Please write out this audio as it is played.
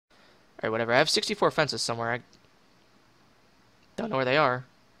Alright, whatever. I have 64 fences somewhere. I don't know where they are.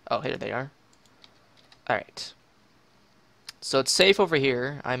 Oh, here they are. Alright. So it's safe over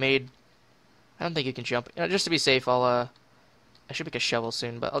here. I don't think you can jump. Just to be safe, I should make a shovel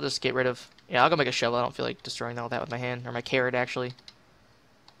soon, but I'll just get rid of... Yeah, I'll go make a shovel. I don't feel like destroying all that with my hand. Or my carrot, actually.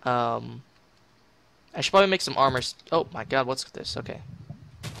 I should probably make some armor. Oh, my God, what's this? Okay.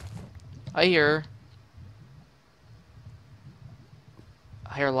 I hear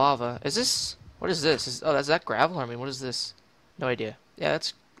lava. Is this... What is this? Is that gravel? I mean, what is this? No idea. Yeah,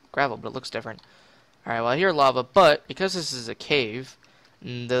 that's gravel, but it looks different. Alright, well, I hear lava, but because this is a cave,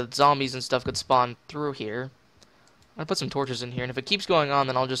 the zombies and stuff could spawn through here. I'm gonna put some torches in here, and if it keeps going on,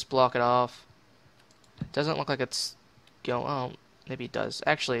 then I'll just block it off. It doesn't look like it's going... Oh, maybe it does.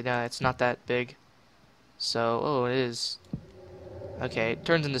 Actually, no, it's not that big. So, oh, it is. Okay, it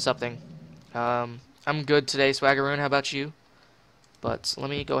turns into something. I'm good today, Swaggeroon. How about you? But let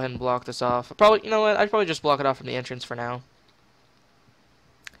me go ahead and block this off. Probably, you know what? I'd probably just block it off from the entrance for now.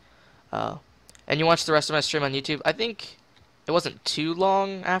 And you watched the rest of my stream on YouTube. I think it wasn't too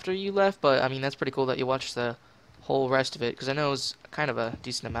long after you left, but I mean that's pretty cool that you watched the whole rest of it because I know it was kind of a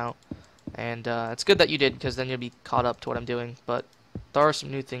decent amount. And it's good that you did because then you'll be caught up to what I'm doing. But there are some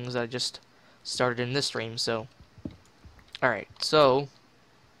new things that I just started in this stream. So, all right. So,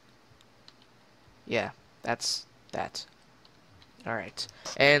 yeah, that's that. Alright,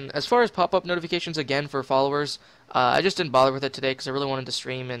 and as far as pop-up notifications again for followers, I just didn't bother with it today because I really wanted to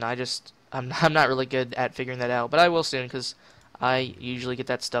stream, and I'm not really good at figuring that out, but I will soon because I usually get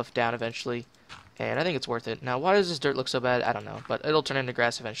that stuff down eventually, and I think it's worth it. Now, why does this dirt look so bad? I don't know, but it'll turn into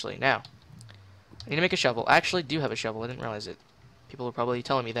grass eventually. Now, I need to make a shovel. I actually do have a shovel. I didn't realize it. People were probably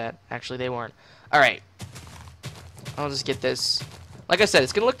telling me that. Actually, they weren't. Alright, I'll just get this. Like I said,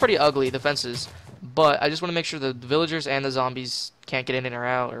 it's going to look pretty ugly, the fences. But I just want to make sure the villagers and the zombies can't get in or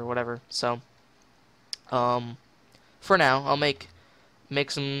out or whatever. So, for now, I'll make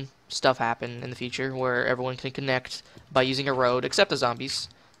some stuff happen in the future where everyone can connect by using a road, except the zombies.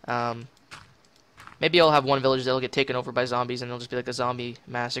 Maybe I'll have one village that'll get taken over by zombies and it'll just be like a zombie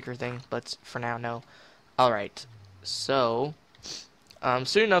massacre thing. But for now, no. Alright. So,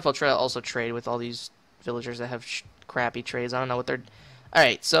 soon enough I'll try to also trade with all these villagers that have crappy trades. I don't know what they're...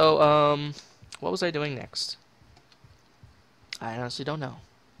 Alright, so, what was I doing next? I honestly don't know.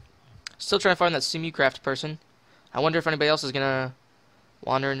 Still trying to find that SimuCraft person. I wonder if anybody else is gonna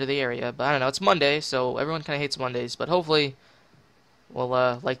wander into the area, but I don't know. It's Monday, so everyone kind of hates Mondays, but hopefully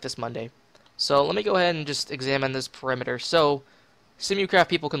we'll like this Monday. So let me go ahead and just examine this perimeter. So SimuCraft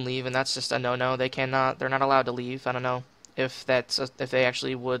people can leave, and that's just a no-no. They're not allowed to leave. I don't know if if they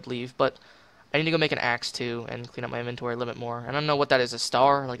actually would leave, but I need to go make an axe too and clean up my inventory a little bit more. I don't know what that is, a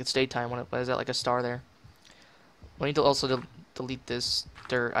star? Like it's daytime. What is that, like a star there? I need to also delete this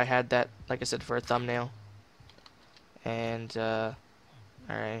dirt. I had that, like I said, for a thumbnail. And,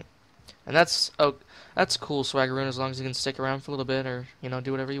 alright. And that's cool, Swaggeroon, as long as you can stick around for a little bit or, you know,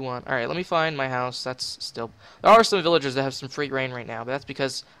 do whatever you want. Alright, let me find my house. That's still... There are some villagers that have some free reign right now, but that's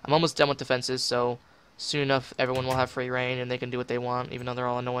because I'm almost done with defenses, so soon enough everyone will have free reign and they can do what they want, even though they're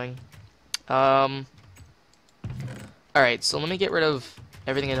all annoying. Alright, so let me get rid of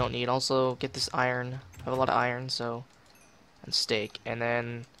everything I don't need. Also, get this iron. I have a lot of iron, so... And steak. And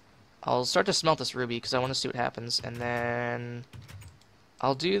then I'll start to smelt this ruby, because I want to see what happens. And then...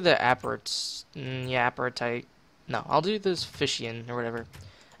 I'll do the apatite. No, I'll do this fishian, or whatever.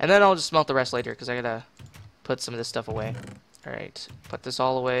 And then I'll just smelt the rest later, because I gotta put some of this stuff away. Alright, put this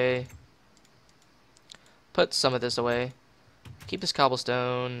all away. Put some of this away. Keep this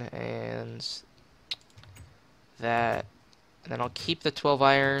cobblestone and that, and then I'll keep the 12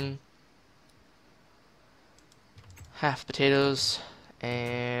 iron, half potatoes,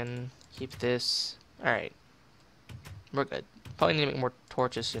 and keep this. Alright, we're good. Probably need to make more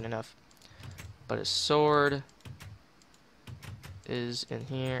torches soon enough. But a sword is in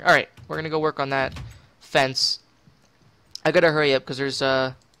here. Alright, we're gonna go work on that fence. I gotta hurry up because there's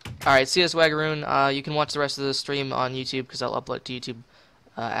Alright, see you, Swaggeroon. You can watch the rest of the stream on YouTube because I'll upload to YouTube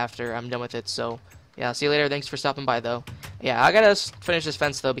after I'm done with it. So, yeah, see you later. Thanks for stopping by, though. Yeah, I gotta finish this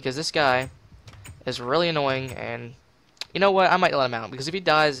fence, though, because this guy is really annoying, and you know what? I might let him out, because if he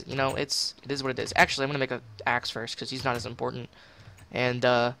dies, you know, it is what it is. Actually, I'm gonna make an axe first, because he's not as important.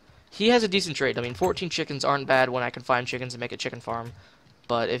 And, he has a decent trade. I mean, 14 chickens aren't bad when I can find chickens and make a chicken farm.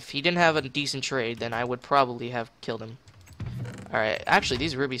 But if he didn't have a decent trade, then I would probably have killed him. Alright, actually,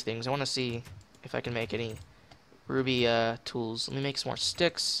 these ruby things, I want to see if I can make any ruby tools. Let me make some more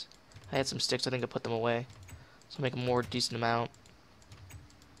sticks. I had some sticks, I think I put them away. So I'll make a more decent amount.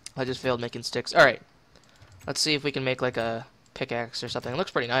 I just failed making sticks. Alright, let's see if we can make like a pickaxe or something. It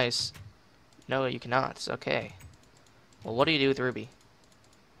looks pretty nice. No, you cannot. Okay. Well, what do you do with ruby?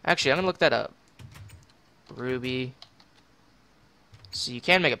 Actually, I'm gonna look that up. Ruby. So you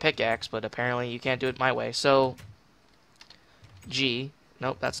can make a pickaxe, but apparently you can't do it my way. So, G.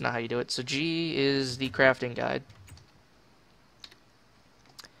 Nope, that's not how you do it. So G is the crafting guide.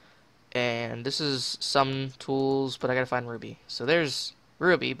 And this is some tools, but I gotta find ruby. So there's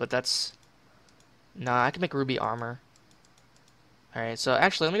ruby, but that's... Nah, I can make ruby armor. Alright, so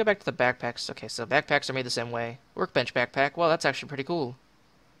actually, let me go back to the backpacks. Okay, so backpacks are made the same way. Workbench backpack. Well, that's actually pretty cool.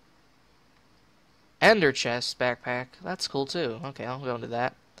 Ender chest backpack. That's cool, too. Okay, I'll go into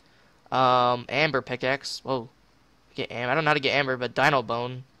that. Amber pickaxe. Whoa. I don't know how to get amber, but dino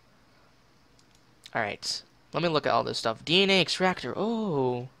bone. Alright. Let me look at all this stuff. DNA extractor.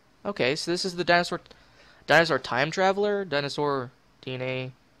 Oh. Okay, so this is the dinosaur time traveler, dinosaur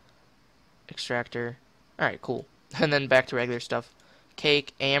DNA extractor. Alright, cool. And then back to regular stuff.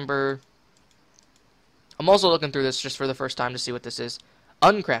 Cake, amber. I'm also looking through this just for the first time to see what this is.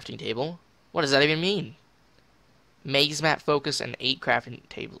 Uncrafting table. What does that even mean? Maze map focus and 8 crafting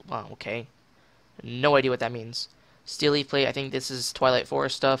table. Wow, okay. No idea what that means. Steel leaf plate. I think this is Twilight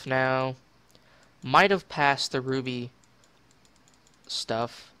Forest stuff now. Might have passed the ruby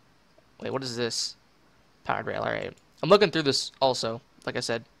stuff. Wait, what is this? Powered rail. Alright. I'm looking through this also, like I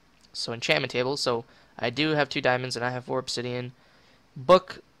said. So enchantment table. So I do have 2 diamonds and I have 4 obsidian.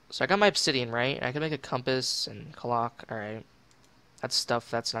 Book. So I got my obsidian, right? And I can make a compass and clock. Alright. That's stuff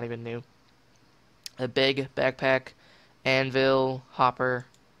that's not even new. A big backpack. Anvil. Hopper.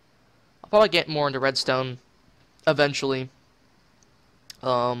 I'll probably get more into redstone eventually. But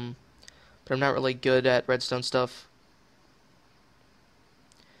I'm not really good at redstone stuff.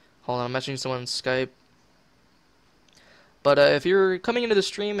 Hold on, I'm messaging someone on Skype. But if you're coming into the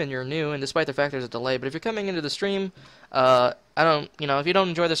stream and you're new, and despite the fact there's a delay, but if you're coming into the stream, if you don't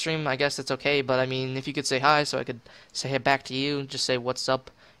enjoy the stream, I guess it's okay. But I mean, if you could say hi, so I could say hey back to you, just say what's up,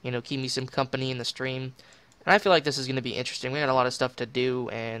 keep me some company in the stream. And I feel like this is going to be interesting. We got a lot of stuff to do,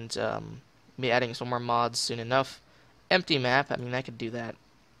 and be adding some more mods soon enough. Empty map, I mean, I could do that.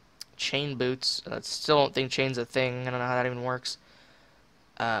 Chain boots, I still don't think chain's a thing. I don't know how that even works.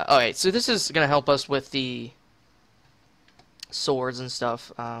 Alright, so this is going to help us with the swords and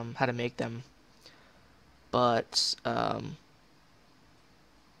stuff, how to make them. But,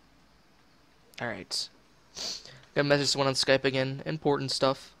 alright. Got a message to someone on Skype again. Important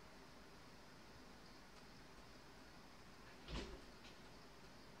stuff.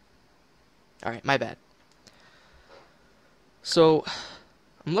 Alright, my bad. So,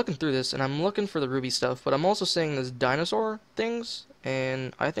 I'm looking through this, and I'm looking for the ruby stuff, but I'm also seeing this dinosaur things,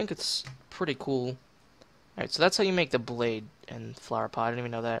 and I think it's pretty cool. Alright, so that's how you make the blade and flower pot. I didn't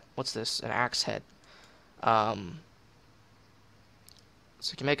even know that. What's this? An axe head. So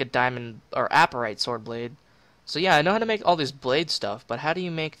you can make a diamond, or apparite sword blade. So yeah, I know how to make all this blade stuff, but how do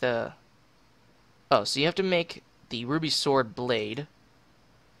you make the... Oh, so you have to make the ruby sword blade,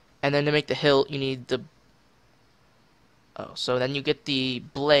 and then to make the hilt, you need the... Oh, so then you get the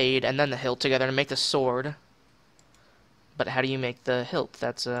blade and then the hilt together to make the sword. But how do you make the hilt?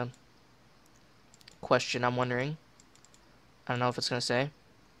 That's a question I'm wondering. I don't know if it's going to say.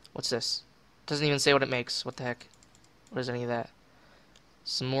 What's this? Doesn't even say what it makes. What the heck? What is any of that?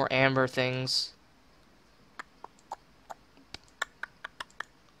 Some more amber things.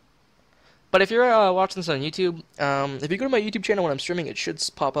 But if you're watching this on YouTube, if you go to my YouTube channel when I'm streaming, it should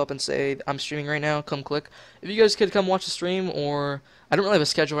pop up and say, I'm streaming right now, come click. If you guys could come watch the stream, or, I don't really have a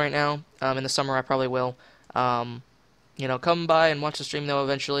schedule right now, in the summer I probably will. Come by and watch the stream though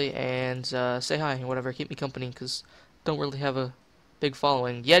eventually, and say hi, or whatever, keep me company, because don't really have a big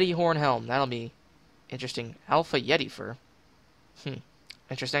following. Yeti Horn Helm, that'll be interesting. Alpha Yeti fur.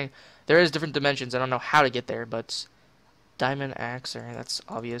 Interesting. There is different dimensions, I don't know how to get there, but Diamond Axe, that's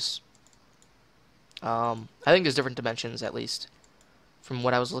obvious. I think there's different dimensions, at least. From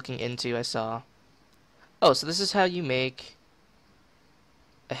what I was looking into, I saw. Oh, so this is how you make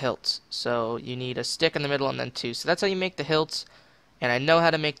a hilt. So you need a stick in the middle and then 2. So that's how you make the hilt. And I know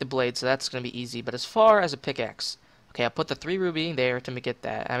how to make the blade, so that's going to be easy. But as far as a pickaxe, okay, I'll put the 3 ruby there to get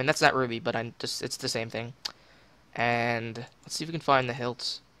that. I mean, that's not ruby, but it's the same thing. And let's see if we can find the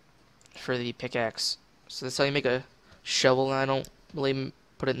hilt for the pickaxe. So that's how you make a shovel. I don't really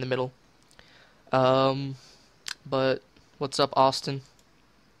put it in the middle. But what's up, Austin?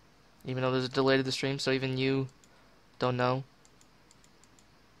 Even though there's a delay to the stream, so even you don't know.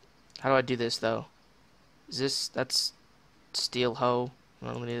 How do I do this, though? That's steel hoe. I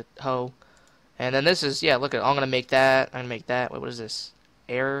don't really need a hoe. And then this is, yeah, look at, I'm gonna make that, I'm gonna make that. Wait, what is this?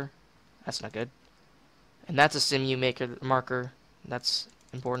 Error? That's not good. And that's a simu maker marker. That's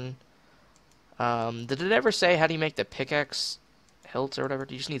important. Did it ever say how do you make the pickaxe hilt or whatever?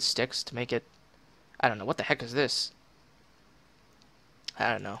 Do you just need sticks to make it? I don't know. What the heck is this? I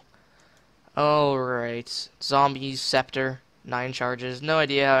don't know. Alright. Zombies, scepter, 9 charges. No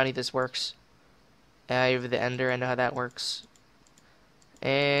idea how any of this works. I have the ender, I know how that works.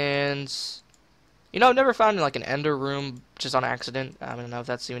 And you know, I've never found like an ender room just on accident. I don't know if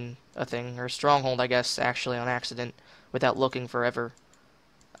that's even a thing. Or a stronghold, I guess, actually on accident without looking forever.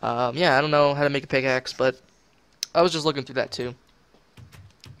 Yeah, I don't know how to make a pickaxe, but I was just looking through that too.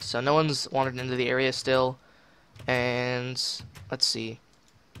 So no one's wandered into the area still. And let's see.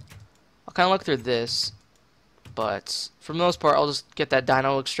 I'll kind of look through this, but for the most part, I'll just get that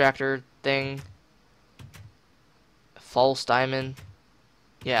dino extractor thing. False diamond.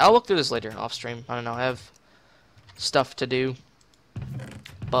 Yeah, I'll look through this later off stream. I don't know. I have stuff to do.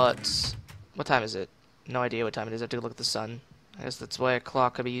 But what time is it? No idea what time it is. I have to look at the sun. I guess that's why a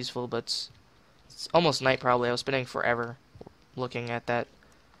clock could be useful, but it's almost night probably. I was spending forever looking at that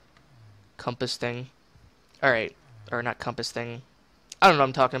compass thing. Alright. Or not compass thing. I don't know what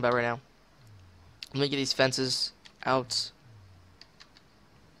I'm talking about right now. Let me get these fences out.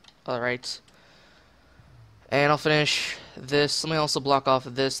 Alright. And I'll finish this. Let me also block off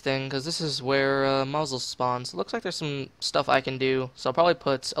this thing, because this is where muzzle spawns. It looks like there's some stuff I can do, so I'll probably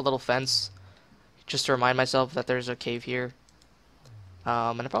put a little fence just to remind myself that there's a cave here.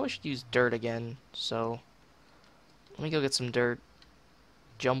 And I probably should use dirt again, so let me go get some dirt.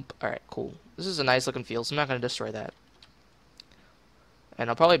 Jump. Alright, cool. This is a nice looking field, so I'm not going to destroy that. And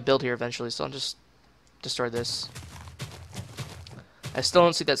I'll probably build here eventually, so I'll just destroy this. I still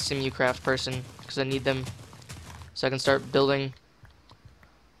don't see that SimuCraft person, because I need them so I can start building.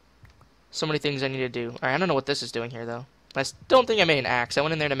 So many things I need to do. Alright, I don't know what this is doing here, though. I don't think I made an axe. I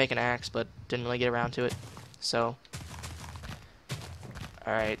went in there to make an axe, but didn't really get around to it. So,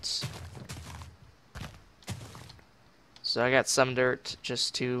 alright. So I got some dirt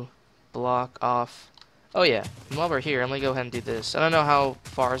just to block off. Oh yeah, and while we're here, I'm gonna go ahead and do this. I don't know how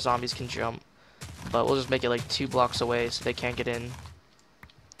far zombies can jump, but we'll just make it like 2 blocks away so they can't get in.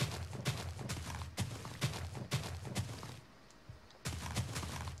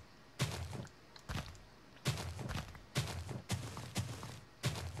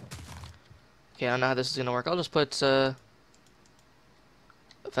 Okay, I don't know how this is gonna work. I'll just put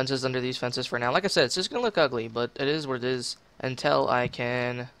fences under these fences for now. Like I said, it's just gonna look ugly, but it is what it is until I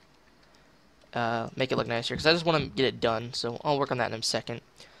can make it look nicer, because I just want to get it done, so I'll work on that in a second.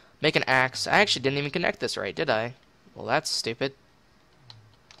 Make an axe. I actually didn't even connect this right, did I? Well, that's stupid.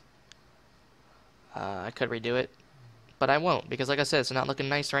 I could redo it, but I won't, because like I said, it's not looking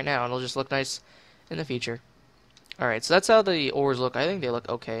nice right now. It'll just look nice in the future. Alright, so that's how the ores look. I think they look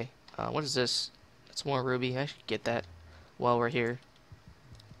okay. What is this? It's more ruby. I should get that while we're here.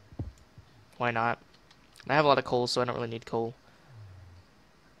 Why not? I have a lot of coal, so I don't really need coal.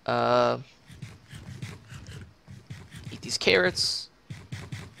 Eat these carrots.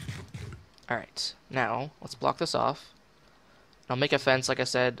 Alright, now, let's block this off. I'll make a fence, like I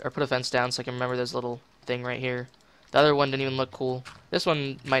said, or put a fence down so I can remember this little thing right here. The other one didn't even look cool. This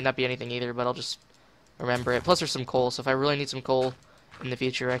one might not be anything either, but I'll just remember it. Plus there's some coal, so if I really need some coal in the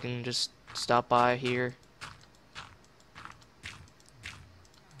future, I can just stop by here.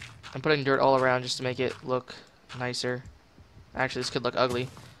 I'm putting dirt all around just to make it look nicer. Actually, this could look ugly.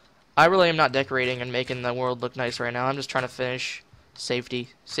 I really am not decorating and making the world look nice right now. I'm just trying to finish safety.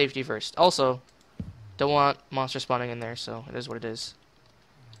 Safety first. Also, don't want monsters spawning in there, so it is what it is.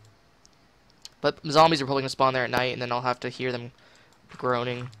 But zombies are probably going to spawn there at night, and then I'll have to hear them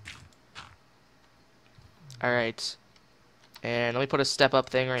groaning. Alright. And let me put a step up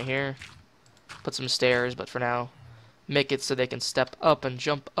thing right here. Put some stairs, but for now, make it so they can step up and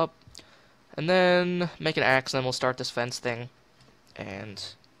jump up. And then make an axe, and then we'll start this fence thing. And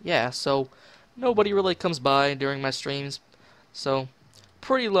yeah, so nobody really comes by during my streams. So,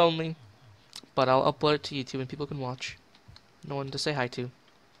 pretty lonely. But I'll upload it to YouTube and people can watch. No one to say hi to.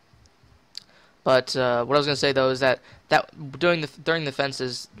 But what I was going to say though is that during the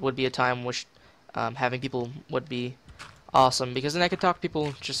fences would be a time which having people would be awesome, because then I could talk to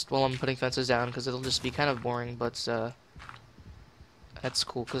people just while I'm putting fences down, because it'll just be kind of boring, but that's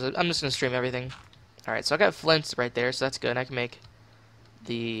cool, because I'm just going to stream everything. Alright, so I got flints right there, so that's good. I can make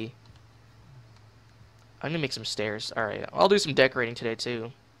I'm going to make some stairs. Alright, I'll do some decorating today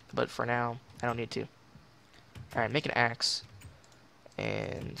too, but for now, I don't need to. Alright, make an axe.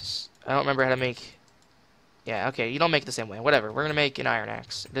 And I don't remember how to make... Yeah, okay, you don't make it the same way. Whatever, we're going to make an iron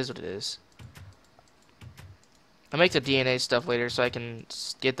axe. It is what it is. I'll make the DNA stuff later so I can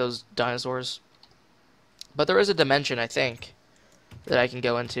get those dinosaurs. But there is a dimension, I think, that I can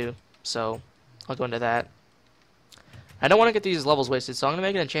go into. So, I'll go into that. I don't want to get these levels wasted, so I'm going to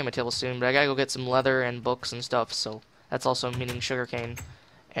make an enchantment table soon, but I gotta go get some leather and books and stuff, so that's also meaning sugarcane.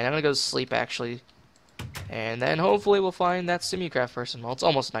 And I'm going to go to sleep, actually. And then hopefully we'll find that Simucraft person. Well, it's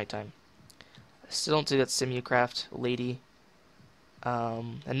almost nighttime. I still don't see that Simucraft lady.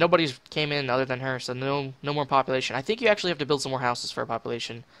 And nobody's came in other than her, so no more population. I think you actually have to build some more houses for a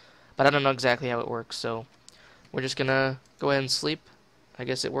population, but I don't know exactly how it works, so we're just gonna go ahead and sleep. I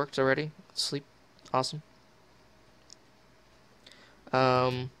guess it worked already. Sleep. Awesome.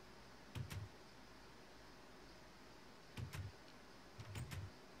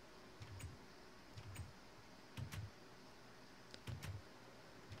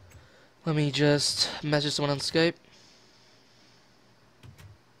 Let me just message someone on Skype.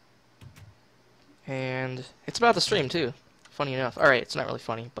 And it's about the stream, too. Funny enough. Alright, it's not really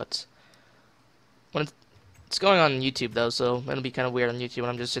funny, but when it's going on YouTube, though, so it'll be kind of weird on YouTube when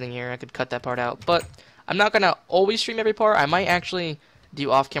I'm just sitting here. I could cut that part out. But I'm not going to always stream every part. I might actually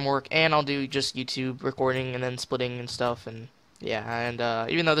do off-cam work, and I'll do just YouTube recording and then splitting and stuff. And yeah, and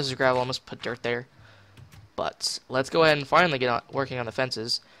even though this is gravel, I must put dirt there. But let's go ahead and finally get on, working on the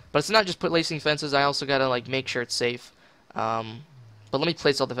fences. But it's not just placing fences. I also got to like make sure it's safe. But let me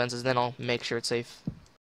place all the fences, and then I'll make sure it's safe.